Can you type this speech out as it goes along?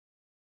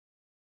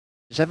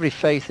every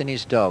faith in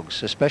his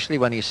dogs, especially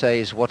when he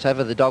says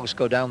whatever the dogs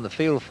go down the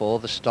field for,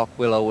 the stock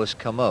will always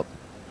come up.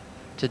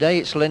 Today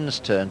it's Lyn's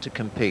turn to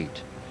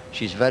compete.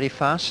 She's very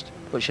fast,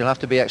 but she'll have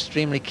to be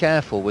extremely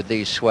careful with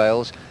these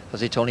swales,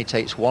 as it only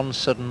takes one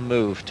sudden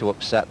move to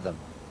upset them.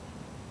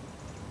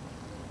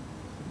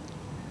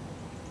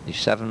 The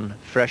 7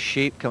 fresh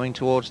sheep coming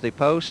towards the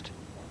post,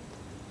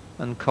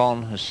 and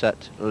Con has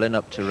set Lyn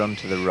up to run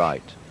to the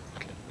right.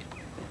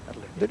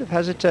 A bit of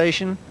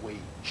hesitation,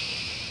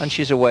 and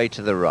she's away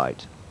to the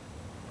right.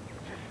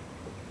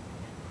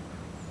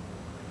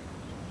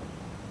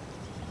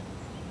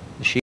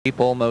 The sheep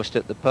almost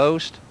at the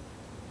post,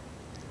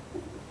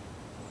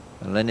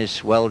 and Lyn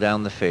is well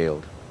down the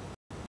field.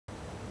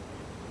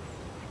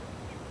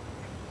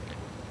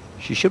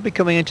 She should be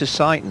coming into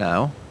sight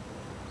now.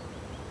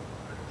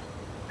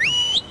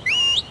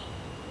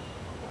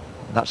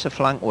 That's a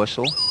flank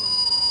whistle,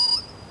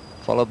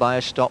 followed by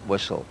a stop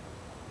whistle.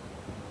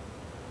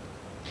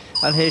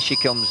 And here she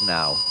comes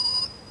now.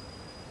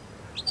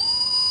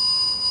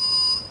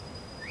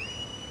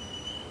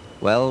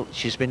 Well,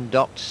 she's been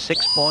docked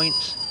 6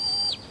 points.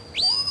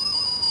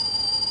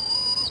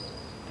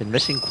 Been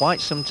missing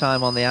quite some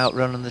time on the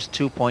outrun, and there's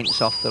 2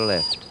 points off the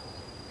lift.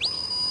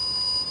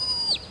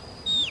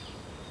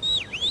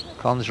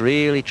 Con's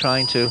really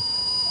trying to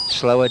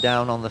slow her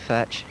down on the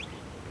fetch,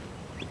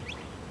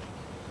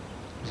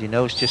 as he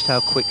knows just how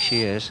quick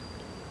she is.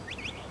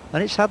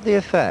 And it's had the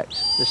effect.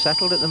 They're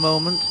settled at the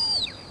moment.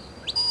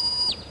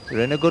 They're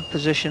in a good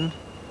position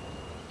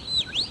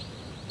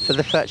for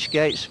the fetch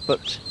gates,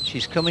 but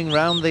she's coming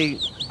round the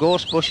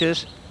gorse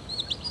bushes,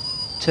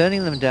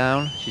 turning them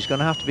down. She's going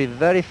to have to be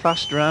very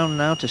fast round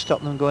now to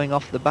stop them going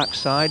off the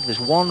backside. There's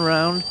 1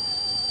 round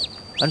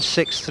and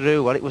 6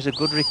 through. Well, it was a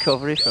good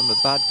recovery from a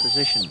bad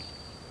position.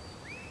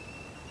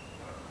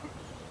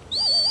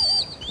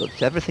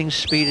 But everything's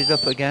speeded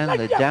up again.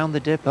 They're down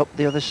the dip, up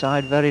the other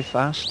side very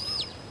fast.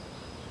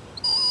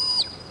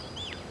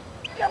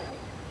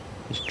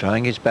 He's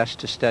trying his best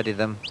to steady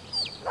them.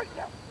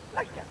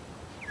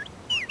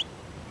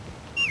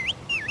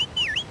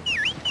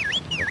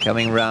 They're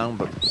coming round,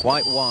 but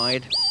quite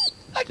wide,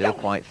 still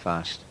quite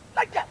fast.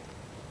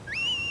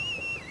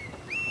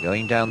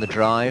 Going down the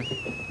drive.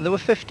 And there were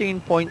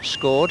 15 points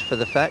scored for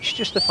the fetch,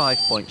 just the 5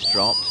 points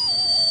dropped.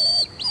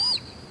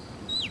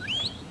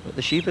 But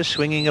the sheep are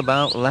swinging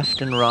about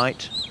left and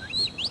right,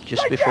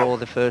 just before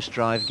the first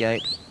drive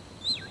gate.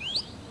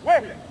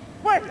 They're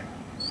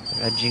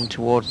edging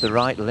towards the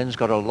right. Lyn's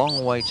got a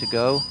long way to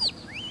go.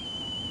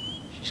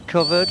 She's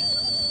covered,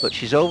 but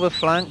she's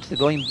overflanked. They're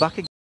going back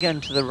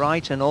again to the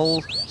right, and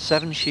all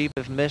 7 sheep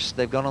have missed.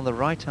 They've gone on the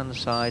right-hand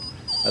side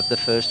of the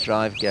first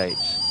drive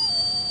gates.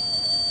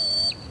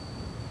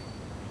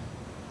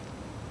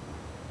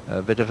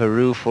 A bit of a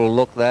rueful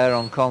look there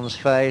on Con's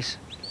face.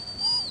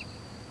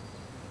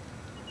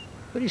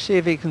 But you see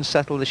if he can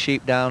settle the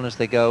sheep down as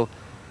they go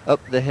up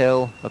the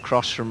hill,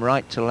 across from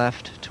right to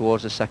left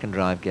towards the second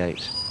drive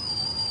gate.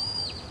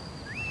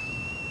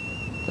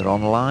 They're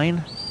on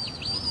line.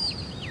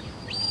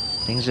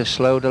 Things have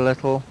slowed a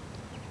little,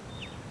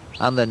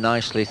 and they're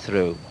nicely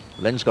through.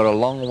 Lyn's got a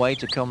long way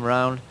to come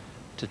round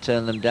to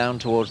turn them down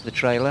towards the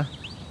trailer.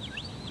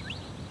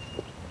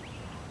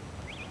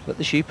 But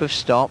the sheep have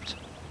stopped.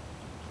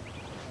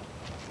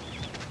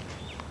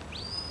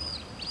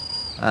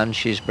 And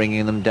she's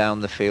bringing them down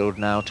the field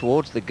now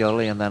towards the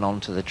gully and then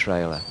onto the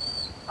trailer.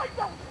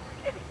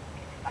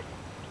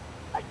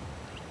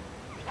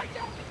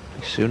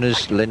 As soon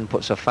as Lyn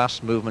puts a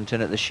fast movement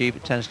in at the sheep,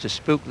 it tends to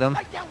spook them,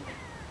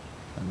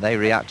 and they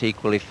react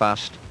equally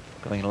fast,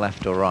 going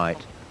left or right.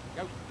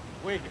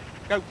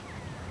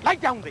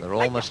 They're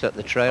almost at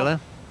the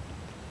trailer,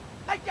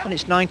 and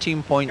it's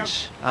 19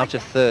 points out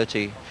of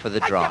 30 for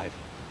the drive.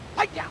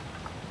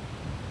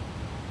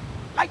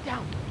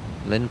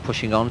 Lyn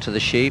pushing on to the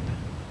sheep,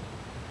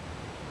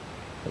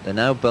 but they're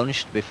now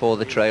bunched before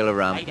the trailer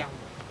ramp.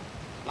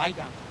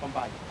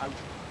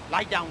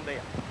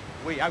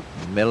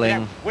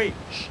 Milling.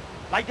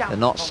 They're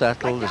not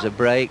settled. There's a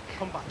break.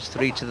 There's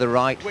 3 to the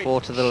right,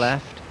 4 to the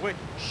left.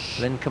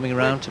 Lyn coming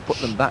around to put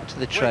them back to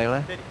the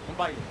trailer.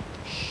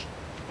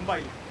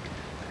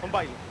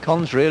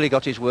 Con's really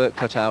got his work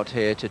cut out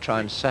here to try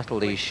and settle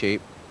these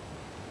sheep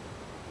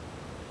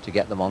to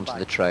get them onto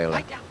the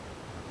trailer.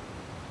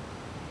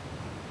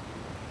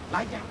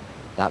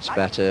 That's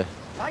better.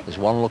 There's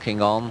one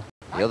looking on,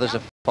 the others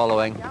are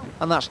following,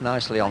 and that's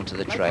nicely onto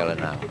the trailer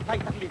now.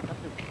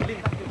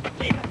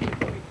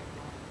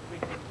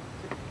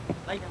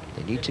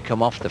 They need to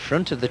come off the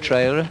front of the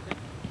trailer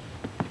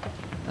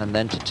and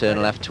then to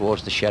turn left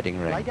towards the shedding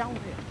ring.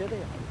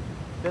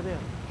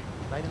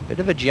 Bit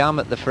of a jam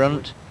at the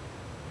front.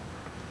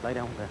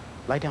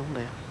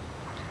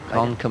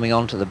 Con coming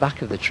onto the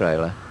back of the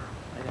trailer.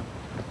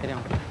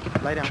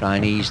 Try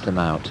and ease them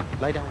out.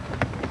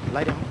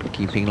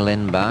 Keeping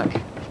Lyn back.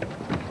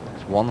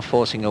 There's one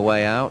forcing a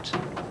way out.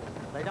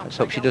 Let's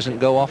hope she doesn't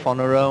go off on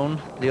her own.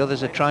 The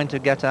others are trying to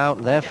get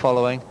out. They're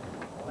following.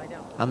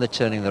 And they're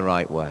turning the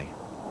right way.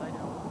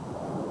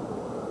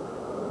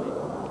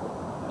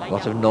 A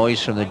lot of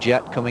noise from the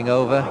jet coming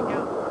over.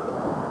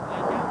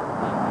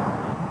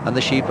 And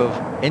the sheep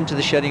have into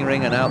the shedding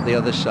ring and out the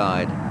other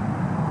side.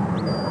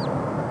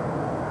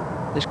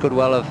 This could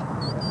well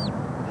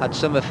have had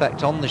some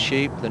effect on the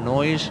sheep, the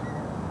noise,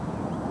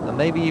 and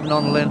maybe even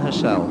on Lyn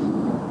herself.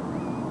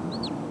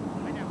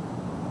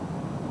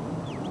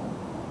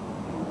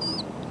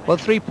 Well,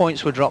 3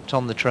 points were dropped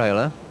on the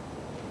trailer,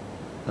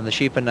 and the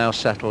sheep are now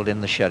settled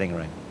in the shedding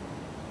ring.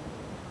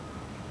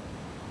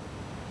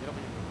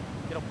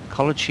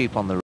 Collared sheep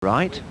on the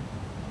right,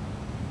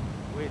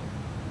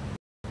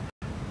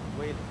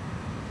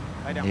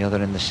 and the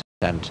other in the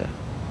centre.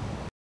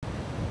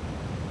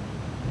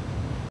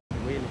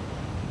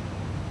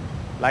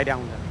 Lie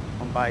down there.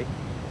 Bye.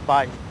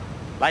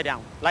 Lie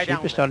down. Lie down.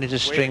 Sheep are starting to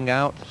string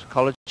out.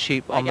 Collared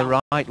sheep on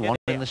the right, one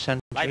in the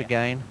centre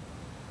again.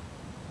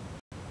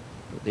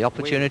 But the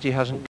opportunity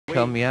hasn't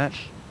come yet.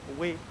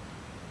 Away.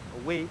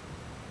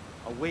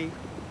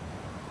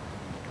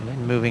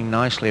 Lyn moving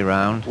nicely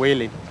round.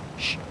 Wheeling.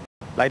 Shh.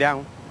 Lie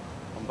down.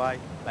 Bye.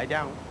 Lie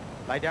down.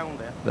 Lie down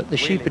there. But the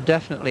sheep are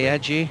definitely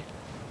edgy.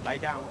 Lie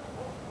down.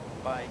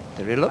 Bye.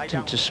 They're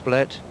reluctant to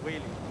split.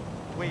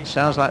 Wheeling.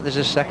 Sounds like there's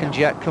a second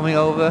jet coming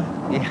over.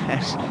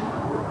 Yes.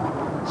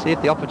 See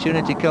if the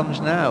opportunity comes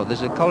now.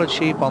 There's a collared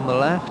sheep on the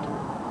left,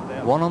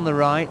 one on the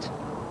right.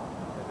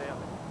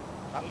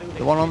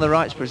 The one on the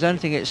right's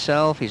presenting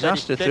itself. He's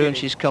asked her through and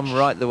she's come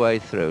right the way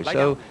through.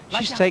 So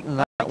she's taken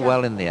that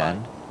well in the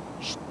end.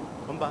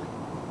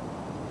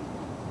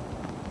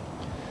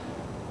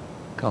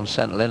 Con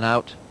sent Lyn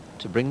out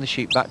to bring the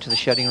sheep back to the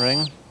shedding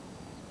ring.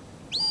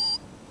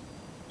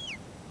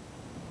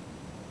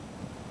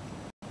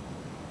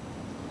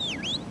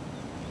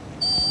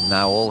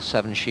 Now all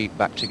 7 sheep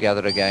back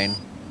together again.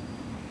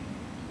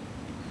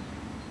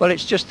 Well,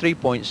 it's just 3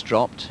 points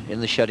dropped in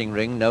the shedding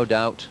ring, no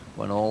doubt,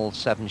 when all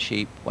 7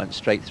 sheep went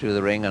straight through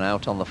the ring and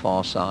out on the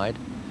far side.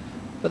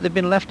 But they've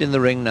been left in the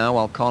ring now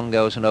while Con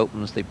goes and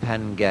opens the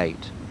pen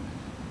gate.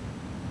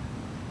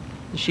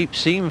 The sheep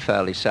seem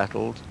fairly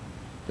settled,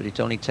 but it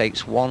only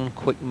takes one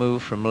quick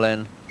move from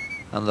Lyn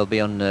and they'll be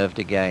unnerved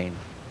again.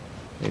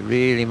 They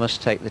really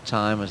must take the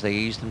time as they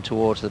ease them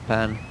towards the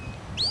pen.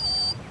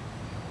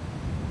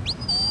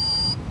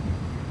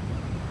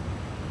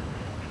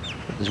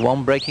 There's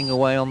one breaking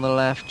away on the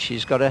left.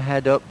 She's got her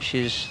head up.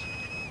 She's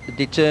a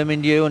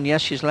determined ewe, and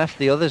yes, she's left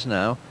the others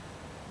now.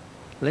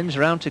 Lyn's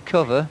round to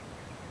cover,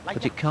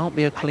 but it can't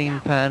be a clean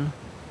pen.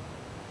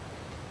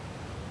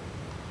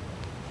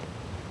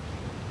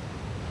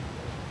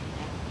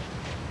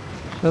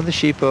 So the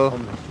sheep are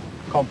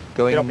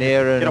going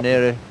nearer and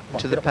nearer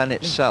to the pen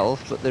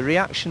itself, but the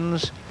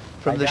reactions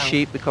from the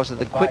sheep because of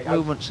the quick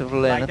movements of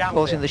Lyn are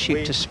causing the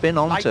sheep to spin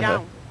onto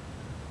her.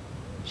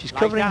 She's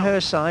covering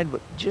her side,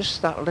 but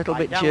just that little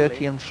bit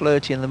jerky and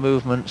flirty in the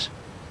movements.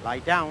 Lie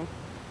down.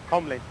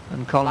 Lyn.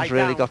 And Con's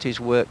really got his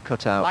work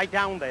cut out Lie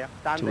down there.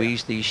 to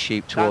ease these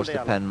sheep towards the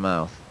pen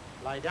mouth.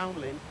 Lie down,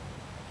 Lyn.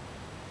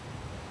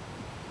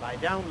 Lie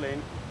down,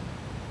 Lyn.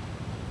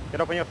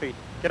 Get up on your feet.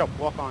 Get up.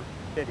 Walk on.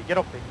 Steady. Get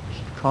up, Lyn.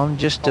 Con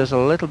just does a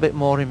little bit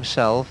more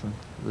himself and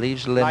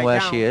leaves Lyn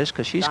where she is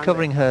because she's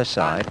covering her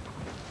side.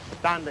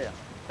 Stand there.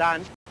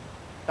 Stand.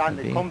 Stand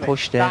there. Being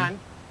pushed in.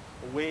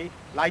 Away.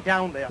 Lie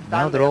down there.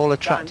 Now they're all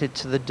attracted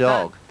to the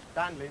dog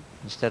Stand, Lyn.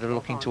 instead of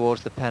looking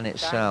towards the pen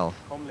itself.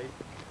 Come, Lyn.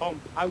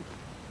 Come. Out.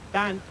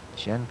 Stand.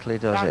 Gently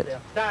does it.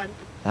 Stand.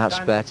 That's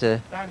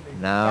better. Stand,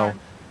 Lyn. Now Stand.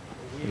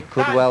 you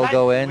could well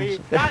go in.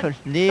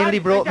 Nearly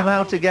brought them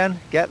out again.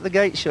 Get the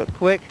gate shut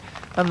quick,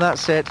 and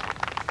that's it.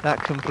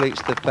 That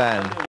completes the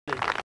pen.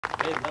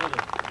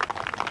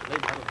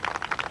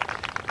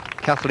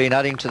 Kathleen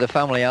adding to the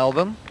family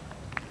album.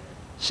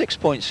 6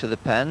 points for the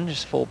pen,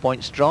 just 4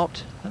 points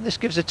dropped, and this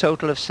gives a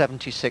total of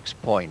 76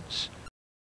 points.